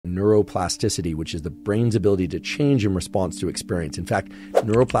neuroplasticity, which is the brain's ability to change in response to experience. In fact,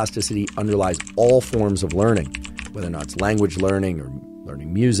 neuroplasticity underlies all forms of learning, whether or not it's language learning or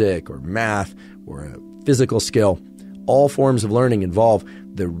learning music or math or a physical skill. All forms of learning involve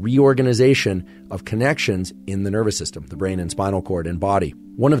the reorganization of connections in the nervous system, the brain and spinal cord and body.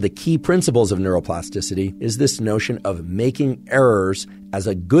 One of the key principles of neuroplasticity is this notion of making errors as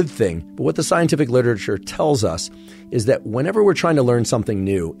a good thing. But what the scientific literature tells us is that whenever we're trying to learn something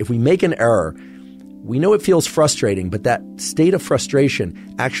new, if we make an error, we know it feels frustrating, but that state of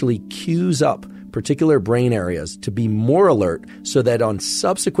frustration actually cues up particular brain areas to be more alert so that on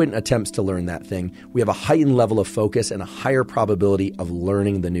subsequent attempts to learn that thing, we have a heightened level of focus and a higher probability of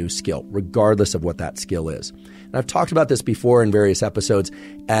learning the new skill, regardless of what that skill is. And I've talked about this before in various episodes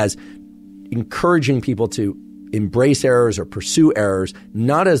as encouraging people to embrace errors or pursue errors,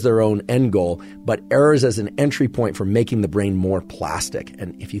 not as their own end goal, but errors as an entry point for making the brain more plastic.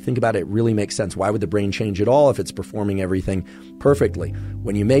 And if you think about it, it really makes sense. Why would the brain change at all if it's performing everything perfectly?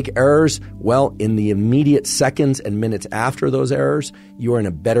 When you make errors, well, in the immediate seconds and minutes after those errors, you are in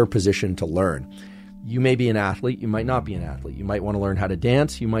a better position to learn. You may be an athlete, you might not be an athlete. You might want to learn how to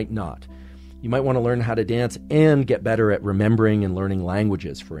dance, you might not. You might want to learn how to dance and get better at remembering and learning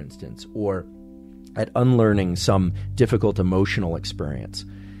languages, for instance, or at unlearning some difficult emotional experience.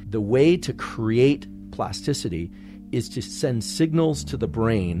 The way to create plasticity is to send signals to the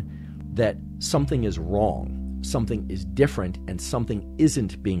brain that something is wrong, something is different, and something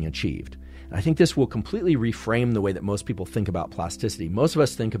isn't being achieved. And I think this will completely reframe the way that most people think about plasticity. Most of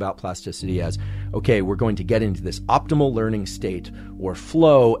us think about plasticity as, okay, we're going to get into this optimal learning state or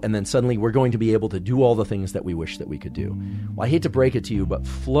flow, and then suddenly we're going to be able to do all the things that we wish that we could do. Well, I hate to break it to you, but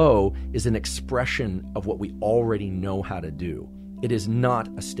flow is an expression of what we already know how to do. It is not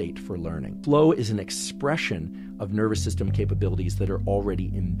a state for learning. Flow is an expression of nervous system capabilities that are already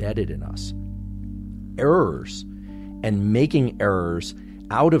embedded in us. Errors and making errors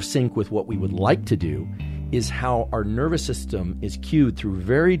out of sync with what we would like to do is how our nervous system is cued through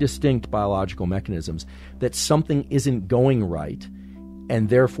very distinct biological mechanisms that something isn't going right, and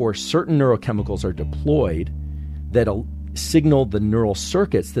therefore certain neurochemicals are deployed that'll signal the neural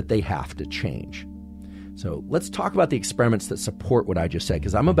circuits that they have to change. So let's talk about the experiments that support what I just said,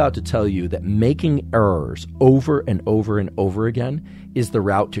 because I'm about to tell you that making errors over and over and over again is the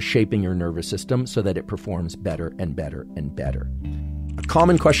route to shaping your nervous system so that it performs better and better and better. A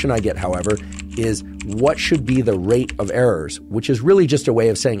common question I get, however, is what should be the rate of errors, which is really just a way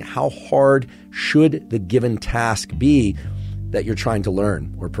of saying how hard should the given task be that you're trying to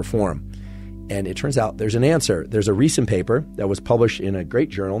learn or perform. And it turns out there's an answer. There's a recent paper that was published in a great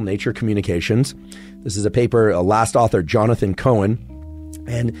journal, Nature Communications. This is a paper, last author, Jonathan Cohen.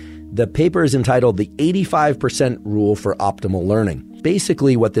 And the paper is entitled The 85% Rule for Optimal Learning.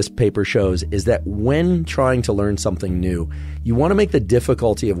 Basically, what this paper shows is that when trying to learn something new, you want to make the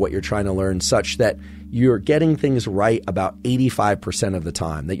difficulty of what you're trying to learn such that you're getting things right about 85% of the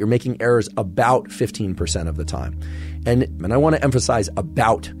time, that you're making errors about 15% of the time. And I want to emphasize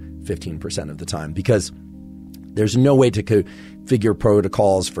about 15% of the time, because there's no way to configure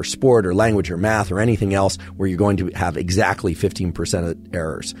protocols for sport or language or math or anything else where you're going to have exactly 15% of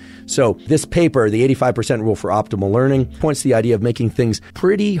errors. So this paper, the 85% rule for optimal learning, points to the idea of making things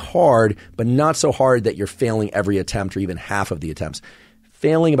pretty hard, but not so hard that you're failing every attempt or even half of the attempts.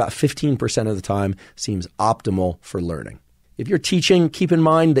 Failing about 15% of the time seems optimal for learning. If you're teaching, keep in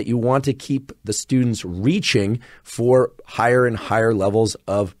mind that you want to keep the students reaching for higher and higher levels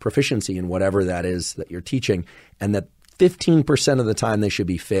of proficiency in whatever that is that you're teaching, and that 15% of the time they should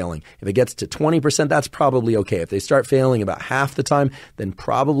be failing. If it gets to 20%, that's probably okay. If they start failing about half the time, then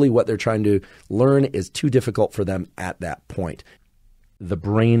probably what they're trying to learn is too difficult for them at that point. The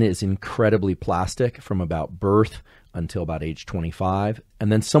brain is incredibly plastic from about birth until about age 25. And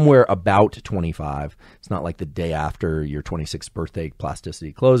then somewhere about 25, it's not like the day after your 26th birthday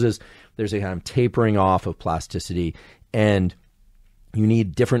plasticity closes. There's a kind of tapering off of plasticity, and you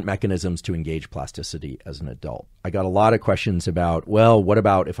need different mechanisms to engage plasticity as an adult. I got a lot of questions about, well, what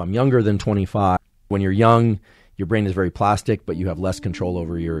about if I'm younger than 25? When you're young, your brain is very plastic, but you have less control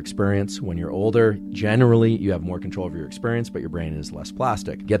over your experience. When you're older, generally, you have more control over your experience, but your brain is less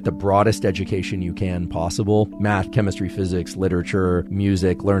plastic. Get the broadest education you can possible. Math, chemistry, physics, literature,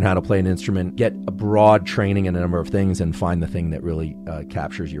 music, learn how to play an instrument. Get a broad training in a number of things and find the thing that really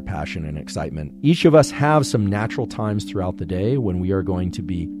captures your passion and excitement. Each of us have some natural times throughout the day when we are going to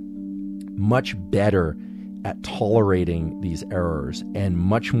be much better at tolerating these errors and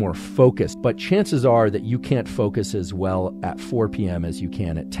much more focused. But chances are that you can't focus as well at 4 p.m. as you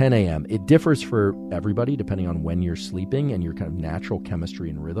can at 10 a.m. It differs for everybody depending on when you're sleeping and your kind of natural chemistry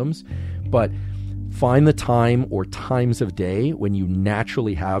and rhythms. But find the time or times of day when you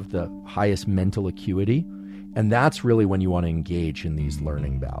naturally have the highest mental acuity. And that's really when you want to engage in these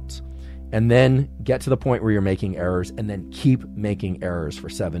learning bouts. And then get to the point where you're making errors and then keep making errors for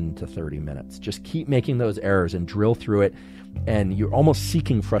 7 to 30 minutes. Just keep making those errors and drill through it. And you're almost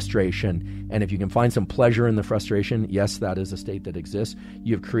seeking frustration. And if you can find some pleasure in the frustration, yes, that is a state that exists.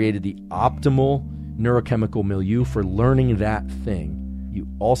 You've created the optimal neurochemical milieu for learning that thing. You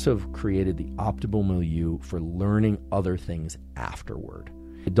also have created the optimal milieu for learning other things afterward.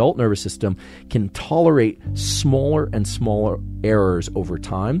 The adult nervous system can tolerate smaller and smaller errors over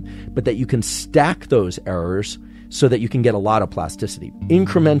time, but that you can stack those errors so that you can get a lot of plasticity.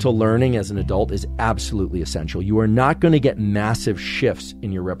 Incremental learning as an adult is absolutely essential. You are not going to get massive shifts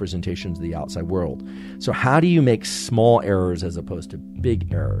in your representations of the outside world. So how do you make small errors as opposed to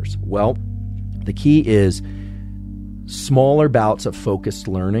big errors? Well, the key is smaller bouts of focused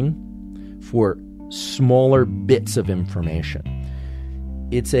learning for smaller bits of information.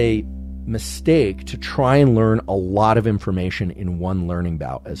 It's a mistake to try and learn a lot of information in one learning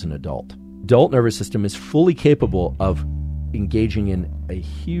bout as an adult. Adult nervous system is fully capable of engaging in a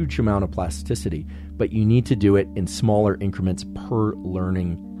huge amount of plasticity, but you need to do it in smaller increments per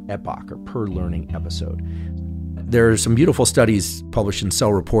learning epoch or per learning episode. There are some beautiful studies published in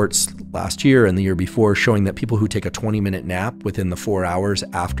Cell Reports last year and the year before showing that people who take a 20-minute nap within the 4 hours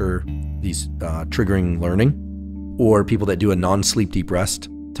after these triggering learning, or people that do a non-sleep deep rest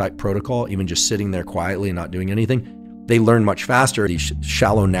type protocol, even just sitting there quietly and not doing anything, they learn much faster. These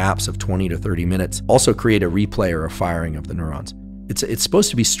shallow naps of 20 to 30 minutes also create a replay or a firing of the neurons. It's supposed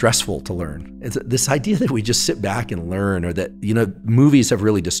to be stressful to learn. It's this idea that we just sit back and learn, or that, movies have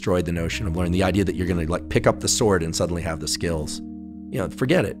really destroyed the notion of learning. The idea that you're going to pick up the sword and suddenly have the skills.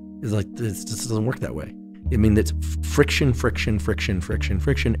 Forget it. It's like, this doesn't work that way. I mean, it's friction.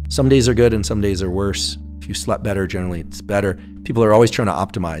 Some days are good and some days are worse. If you slept better, generally it's better. People are always trying to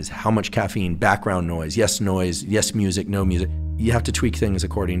optimize how much caffeine, background noise, yes music, no music. You have to tweak things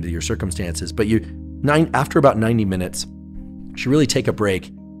according to your circumstances. But after about 90 minutes, you should really take a break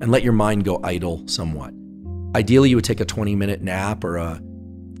and let your mind go idle somewhat. Ideally, you would take a 20-minute nap or a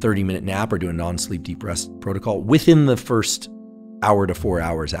 30-minute nap or do a non-sleep deep rest protocol within the first hour to 4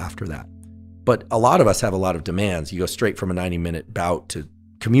 hours after that. But a lot of us have a lot of demands. You go straight from a 90-minute bout to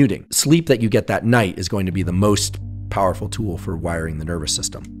commuting. Sleep that you get that night is going to be the most powerful tool for wiring the nervous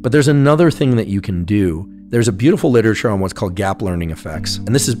system. But there's another thing that you can do. There's a beautiful literature on what's called gap learning effects.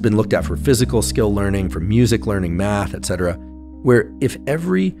 And this has been looked at for physical skill learning, for music learning, math, etc., where if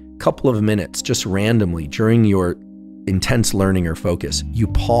every couple of minutes, just randomly during your intense learning or focus, you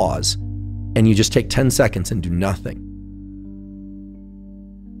pause and you just take 10 seconds and do nothing.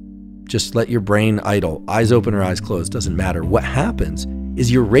 Just let your brain idle, eyes open or eyes closed, doesn't matter. What happens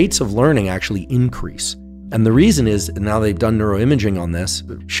is your rates of learning actually increase. And the reason is, now they've done neuroimaging on this,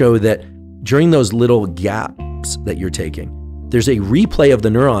 show that during those little gaps that you're taking, there's a replay of the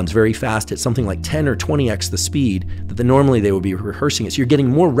neurons very fast at something like 10 or 20x the speed that normally they would be rehearsing it. So you're getting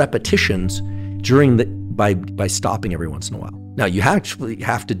more repetitions by stopping every once in a while. Now, you actually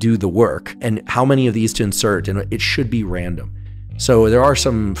have to do the work and how many of these to insert, and it should be random. So there are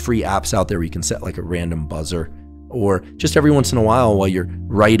some free apps out there where you can set like a random buzzer, or just every once in a while you're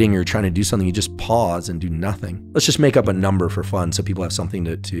writing or trying to do something, you just pause and do nothing. Let's just make up a number for fun so people have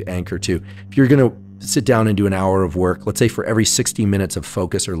something to anchor to. If you're going to sit down and do an hour of work, let's say for every 60 minutes of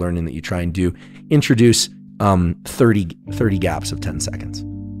focus or learning that you try and do, introduce 30 gaps of 10 seconds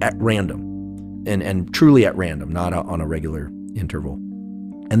at random, and truly at random, not on a regular interval.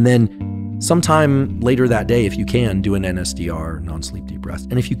 And then sometime later that day, if you can, do an NSDR, non-sleep deep rest.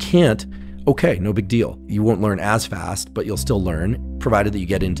 And if you can't, okay, no big deal. You won't learn as fast, but you'll still learn, provided that you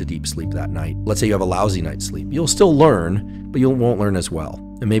get into deep sleep that night. Let's say you have a lousy night's sleep. You'll still learn, but you won't learn as well.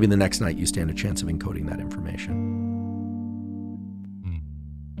 And maybe the next night you stand a chance of encoding that information.